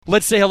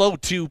Let's say hello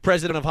to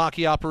President of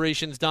Hockey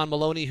Operations, Don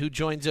Maloney, who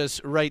joins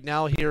us right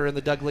now here in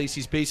the Doug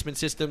Lacey's Basement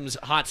Systems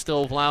Hot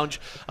Stove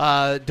Lounge.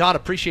 Don,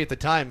 appreciate the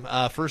time,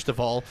 first of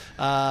all.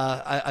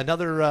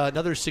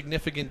 Another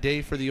significant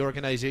day for the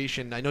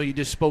organization. I know you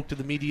just spoke to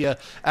the media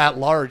at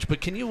large, but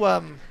can you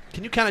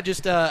kind of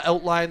just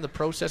outline the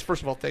process?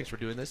 First of all, thanks for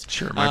doing this.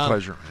 Sure, my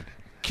pleasure.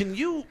 Can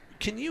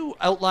you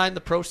outline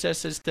the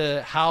process as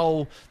to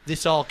how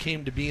this all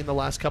came to be in the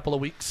last couple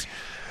of weeks?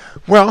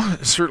 Well,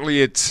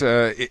 certainly it's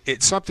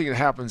something that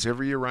happens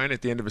every year, Ryan.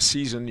 At the end of a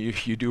season,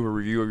 you do a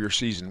review of your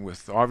season.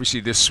 With obviously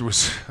this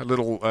was a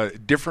little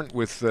different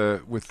with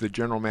the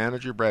general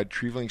manager Brad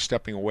Treveling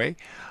stepping away.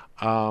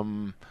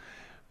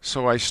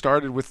 So I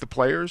started with the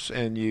players,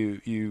 and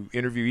you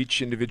interview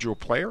each individual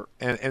player,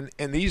 and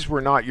these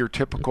were not your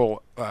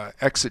typical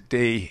exit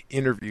day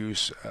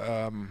interviews,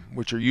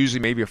 which are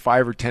usually maybe a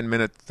 5 or 10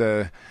 minute.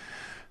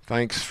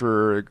 Thanks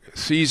for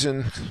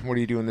season. What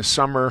do you do in the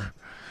summer?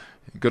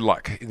 Good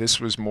luck. This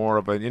was more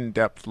of an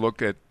in-depth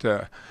look at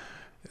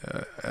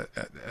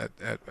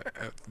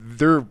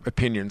their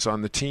opinions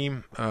on the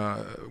team,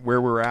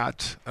 where we're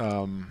at,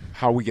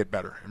 how we get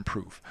better,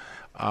 improve.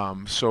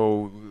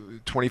 So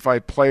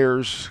 25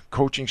 players,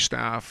 coaching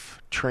staff,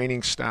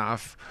 training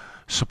staff,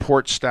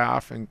 support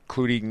staff,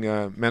 including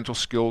mental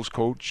skills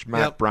coach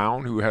Matt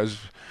Brown, who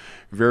has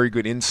very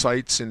good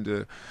insights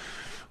into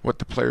what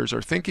the players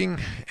are thinking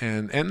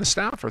and the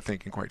staff are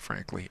thinking, quite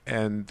frankly.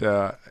 And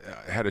I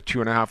had a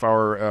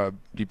 2.5-hour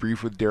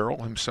debrief with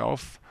Darryl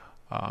himself,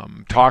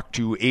 talked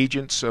to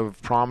agents of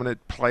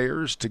prominent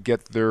players to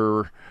get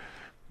their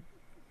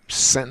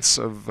sense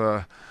of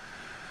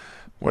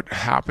what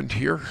happened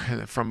here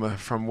from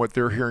what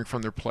they're hearing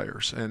from their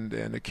players. And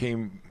it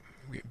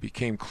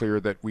became clear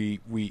that we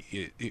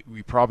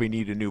probably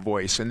need a new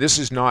voice. And this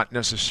is not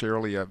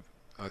necessarily a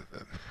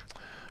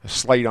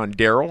slight on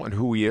Darryl and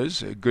who he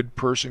is, a good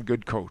person,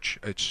 good coach.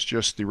 It's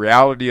just the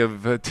reality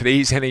of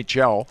today's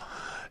NHL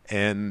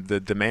and the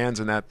demands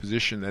in that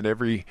position that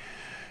every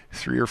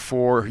 3 or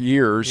 4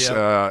 years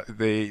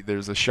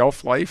there's a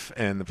shelf life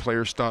and the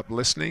players stop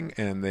listening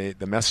and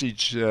the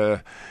message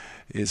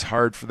is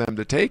hard for them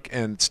to take,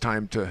 and it's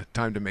time to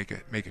make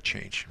a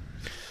change.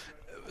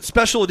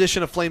 Special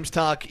edition of Flames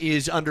Talk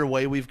is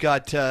underway. We've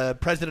got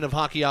President of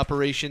Hockey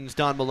Operations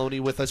Don Maloney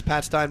with us,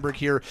 Pat Steinberg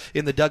here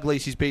in the Doug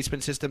Lacey's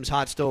Basement Systems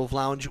Hot Stove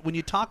Lounge. When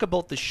you talk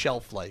about the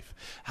shelf life,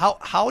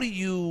 how do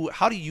you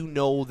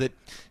know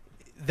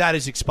that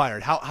is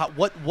expired?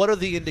 What are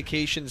the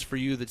indications for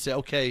you that say,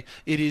 okay,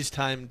 it is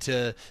time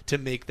to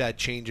make that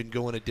change and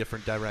go in a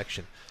different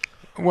direction?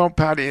 Well,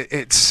 Pat,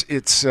 it's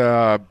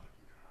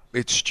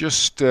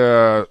just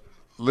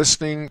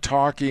listening,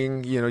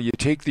 talking. You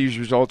take these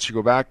results, you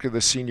go back to the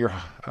senior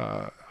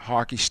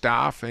hockey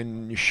staff,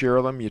 and you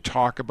share them. You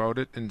talk about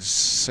it and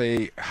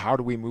say, how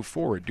do we move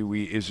forward?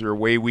 Is there a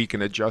way we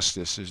can adjust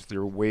this? Is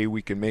there a way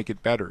we can make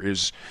it better?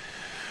 Is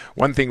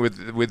one thing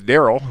with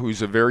Darryl,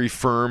 who's a very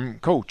firm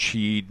coach.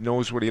 He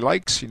knows what he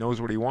likes, he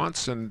knows what he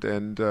wants, and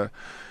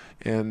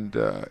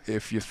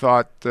if you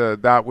thought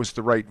that was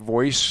the right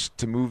voice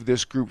to move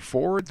this group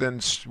forward, then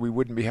we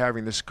wouldn't be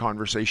having this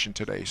conversation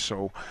today.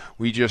 So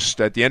we just,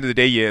 at the end of the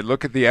day, you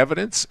look at the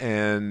evidence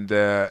and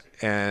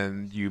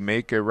you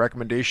make a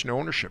recommendation to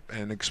ownership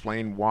and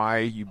explain why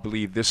you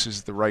believe this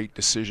is the right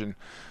decision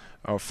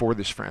for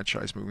this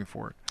franchise moving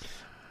forward.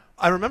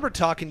 I remember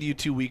talking to you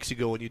 2 weeks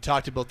ago when you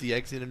talked about the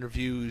exit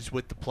interviews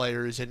with the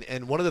players,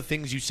 and one of the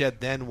things you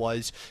said then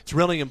was it's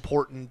really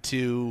important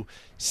to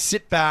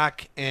sit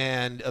back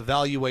and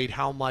evaluate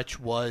how much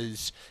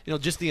was,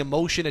 just the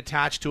emotion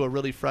attached to a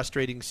really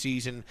frustrating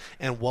season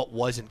and what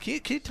wasn't. Can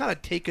you kind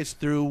of take us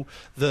through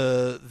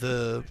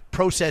the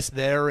process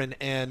there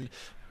and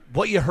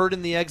what you heard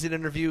in the exit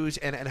interviews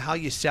and how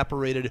you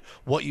separated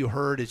what you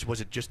heard? Was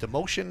it just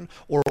emotion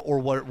or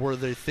were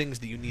there things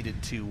that you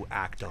needed to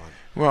act on?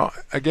 Well,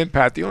 again,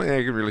 Pat, the only thing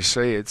I can really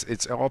say,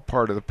 it's all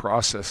part of the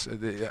process.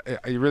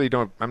 I really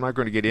don't, I'm not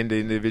going to get into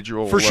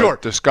individual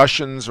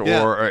discussions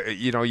or,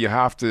 you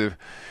have to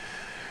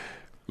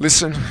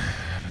listen,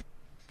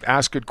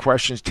 ask good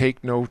questions,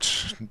 take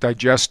notes,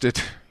 digest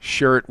it,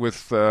 share it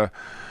with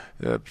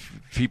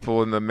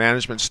people in the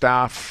management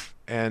staff,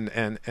 and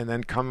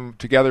then come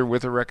together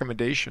with a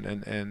recommendation.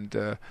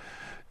 And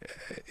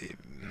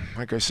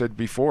like I said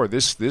before,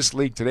 this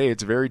league today,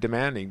 it's very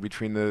demanding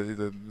between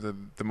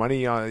the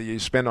money you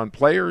spend on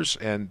players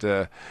and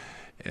I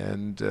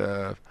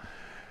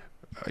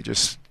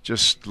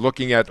just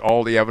looking at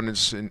all the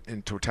evidence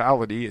in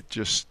totality, it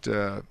just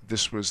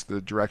this was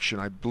the direction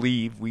I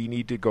believe we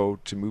need to go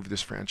to move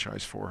this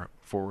franchise forward.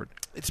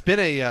 It's been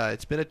a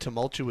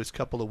tumultuous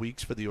couple of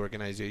weeks for the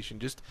organization.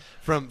 Just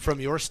from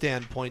your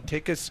standpoint,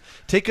 take us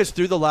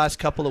through the last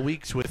couple of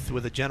weeks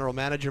with a general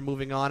manager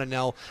moving on and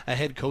now a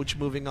head coach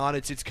moving on.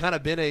 It's kind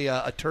of been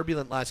a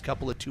turbulent last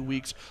couple of 2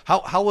 weeks.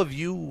 How have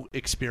you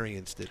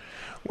experienced it?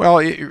 Well,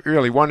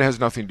 really, one has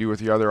nothing to do with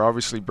the other.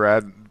 Obviously,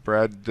 Brad and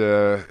Brad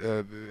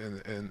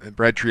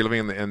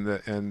Treveling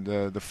and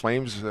the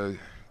Flames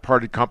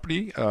parted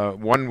company.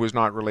 One was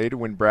not related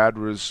when Brad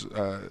was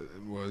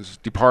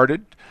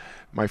departed.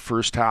 my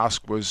first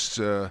task was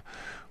to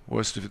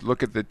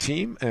look at the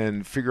team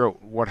and figure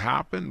out what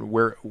happened,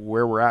 where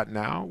we're at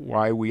now,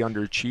 why we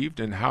underachieved,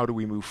 and how do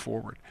we move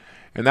forward.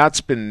 And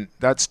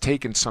that's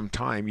taken some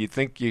time. You'd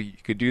think you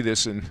could do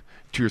this in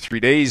 2 or 3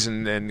 days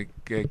and then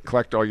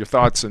collect all your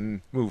thoughts and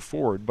move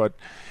forward, but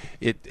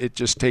it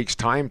just takes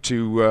time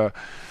to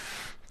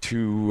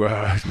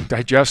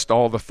digest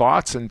all the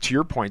thoughts, and to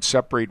your point,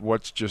 separate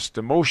what's just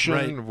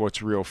emotion, Right.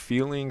 what's real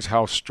feelings,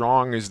 how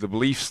strong is the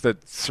beliefs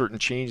that certain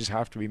changes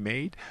have to be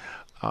made.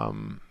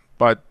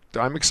 But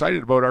I'm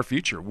excited about our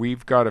future.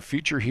 We've got a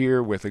future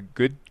here with a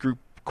good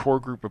core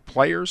group of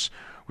players,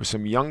 with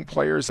some young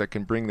players that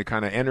can bring the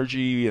kind of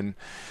energy and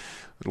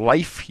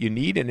life you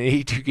need in an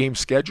 82-game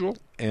schedule.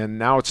 And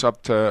now it's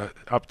up to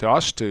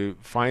us to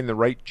find the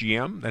right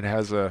GM that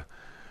has a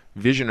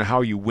vision of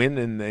how you win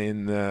in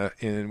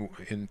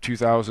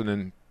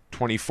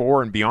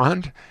 2024 and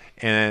beyond,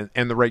 and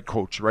the right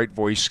coach, the right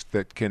voice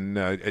that can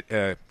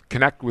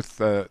connect with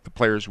the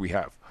players we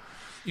have.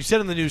 You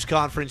said in the news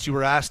conference you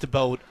were asked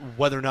about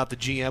whether or not the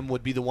GM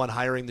would be the one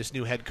hiring this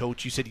new head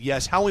coach. You said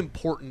yes. How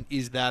important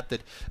is that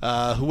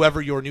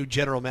whoever your new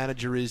general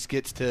manager is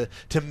gets to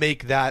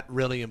make that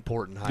really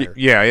important hire?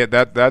 Yeah,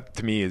 that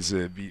to me is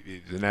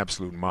an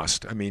absolute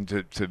must. I mean,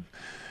 to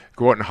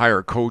go out and hire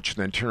a coach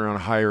and then turn around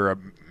and hire a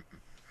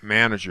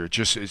manager, it's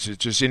just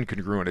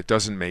incongruent. It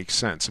doesn't make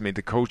sense. I mean,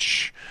 the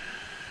coach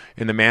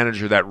and the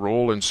manager, that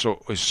role is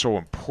so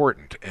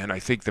important, and I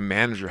think the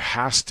manager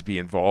has to be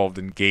involved,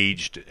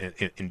 engaged,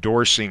 in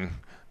endorsing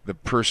the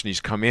person he's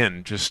come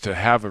in, just to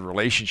have a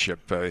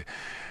relationship.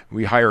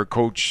 We hire a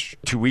coach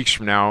 2 weeks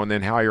from now and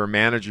then hire a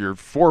manager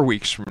 4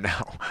 weeks from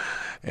now.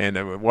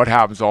 And what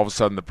happens, all of a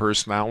sudden the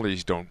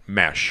personalities don't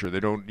mesh, or they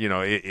don't,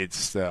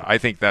 I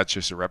think that's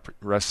just a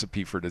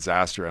recipe for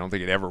disaster. I don't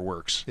think it ever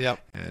works.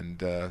 Yep. And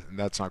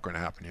that's not going to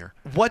happen here.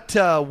 What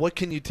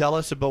can you tell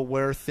us about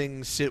where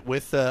things sit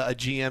with a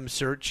GM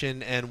search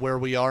and where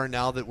we are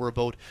now that we're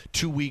about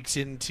 2 weeks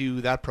into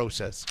that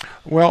process?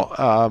 Well,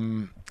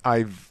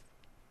 I've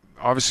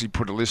obviously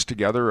put a list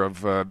together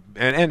of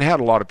and had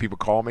a lot of people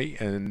call me,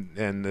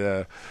 and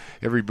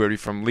everybody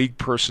from league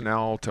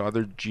personnel to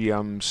other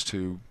GMs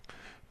to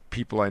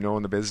people I know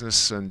in the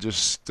business, and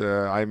just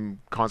I'm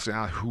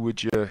constantly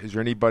asking, is there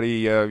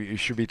anybody you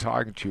should be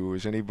talking to?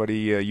 Is anybody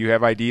you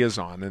have ideas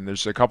on? And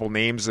there's a couple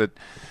names that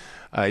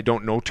I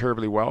don't know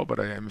terribly well, but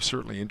I am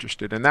certainly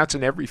interested, and that's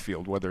in every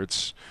field, whether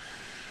it's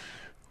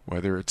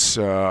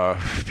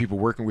people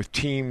working with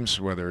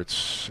teams, whether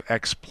it's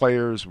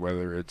ex-players,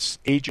 whether it's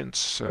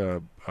agents.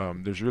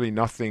 There's really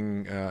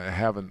nothing I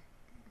haven't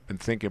been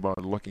thinking about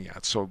and looking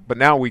at. So, but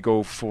now we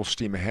go full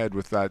steam ahead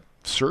with that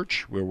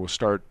search, where we'll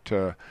start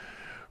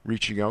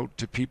reaching out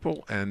to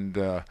people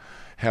and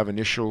have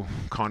initial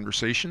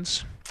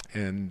conversations,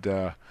 and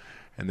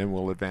then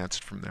we'll advance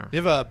it from there. Do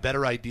you have a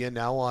better idea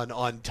now on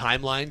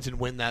timelines and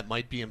when that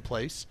might be in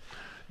place?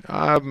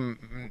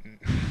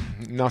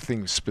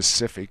 Nothing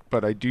specific,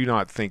 but I do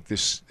not think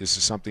this is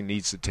something that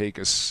needs to take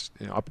us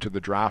up to the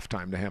draft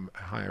time to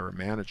hire a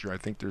manager. I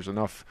think there's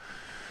enough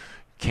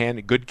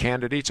good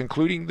candidates,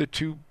 including the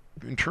 2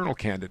 internal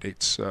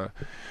candidates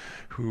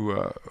who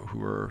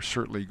are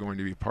certainly going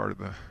to be part of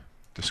the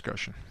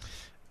discussion.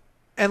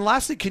 And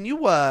lastly, can you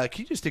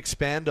just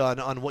expand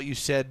on what you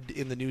said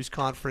in the news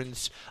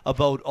conference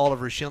about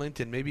Oliver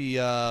Shillington? Maybe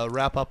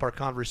wrap up our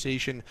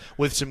conversation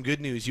with some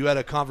good news. You had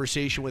a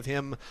conversation with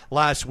him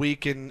last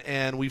week,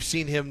 and we've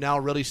seen him now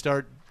really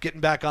start getting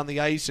back on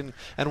the ice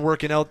and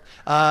working out.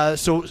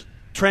 So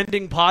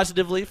trending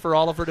positively for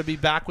Oliver to be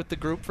back with the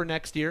group for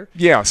next year?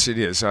 Yes, it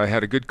is. I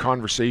had a good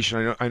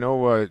conversation. I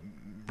know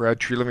Brad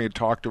Treliving had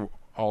talked to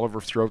Oliver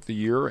throughout the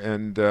year,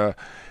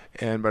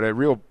 but a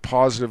real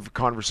positive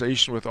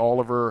conversation with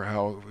Oliver,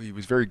 how he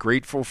was very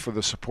grateful for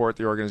the support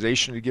the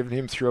organization had given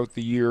him throughout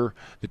the year,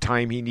 the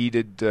time he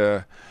needed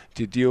to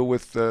deal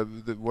with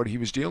what he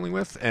was dealing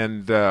with.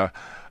 And I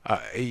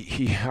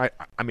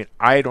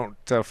don't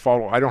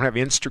follow. I don't have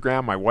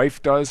Instagram. My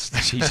wife does.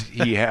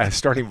 He has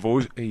starting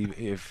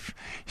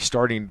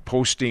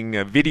posting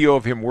a video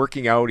of him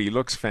working out. He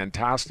looks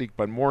fantastic,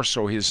 but more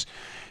so his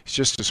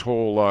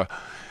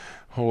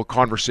whole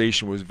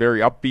conversation was very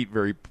upbeat,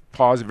 very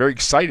positive, very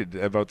excited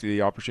about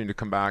the opportunity to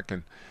come back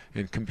and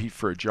compete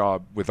for a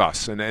job with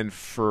us. And there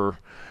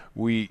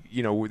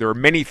are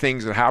many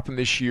things that happened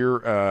this year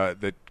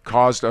that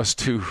caused us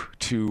to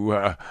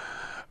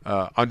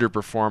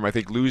underperform. I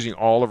think losing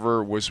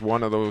Oliver was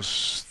one of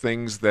those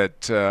things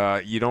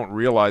that you don't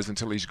realize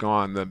until he's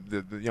gone.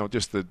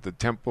 Just the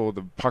tempo,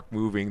 the puck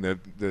moving,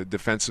 the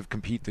defensive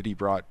compete that he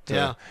brought.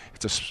 Yeah,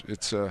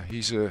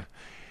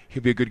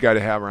 He'll be a good guy to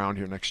have around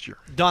here next year.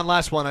 Don,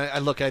 last one. I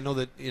know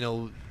that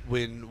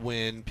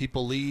when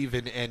people leave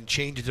and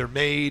changes are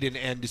made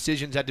and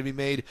decisions had to be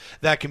made,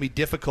 that can be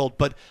difficult.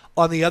 But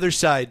on the other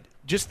side,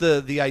 just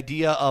the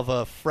idea of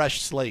a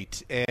fresh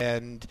slate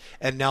and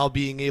now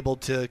being able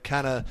to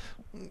kind of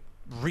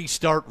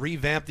restart,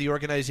 revamp the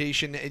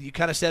organization. And you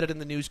kind of said it in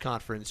the news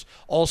conference.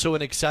 Also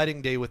an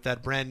exciting day with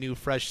that brand new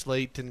fresh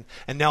slate and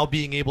now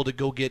being able to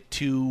go get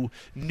two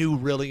new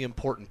really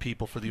important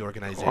people for the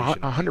organization.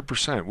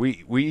 100%.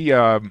 We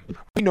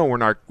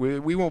know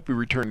we won't be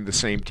returning the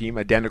same team,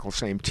 identical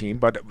same team,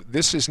 but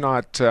this is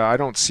not, I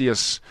don't see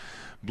us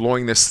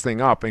blowing this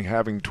thing up and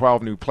having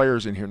 12 new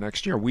players in here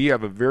next year. We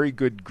have a very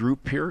good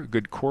group here, a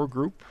good core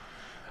group.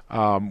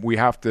 We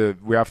have to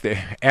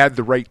add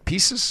the right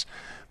pieces.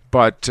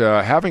 But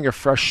having a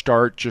fresh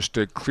start just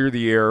to clear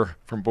the air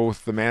from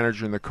both the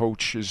manager and the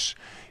coach is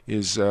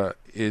a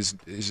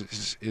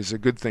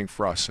good thing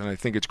for us, and I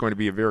think it's going to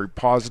be a very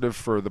positive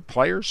for the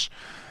players.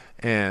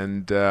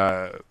 And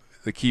the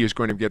key is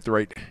going to get the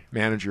right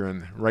manager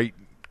and the right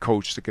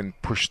coach that can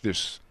push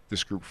this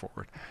group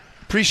forward.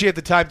 Appreciate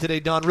the time today,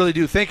 Don. Really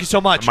do. Thank you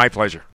so much. My pleasure.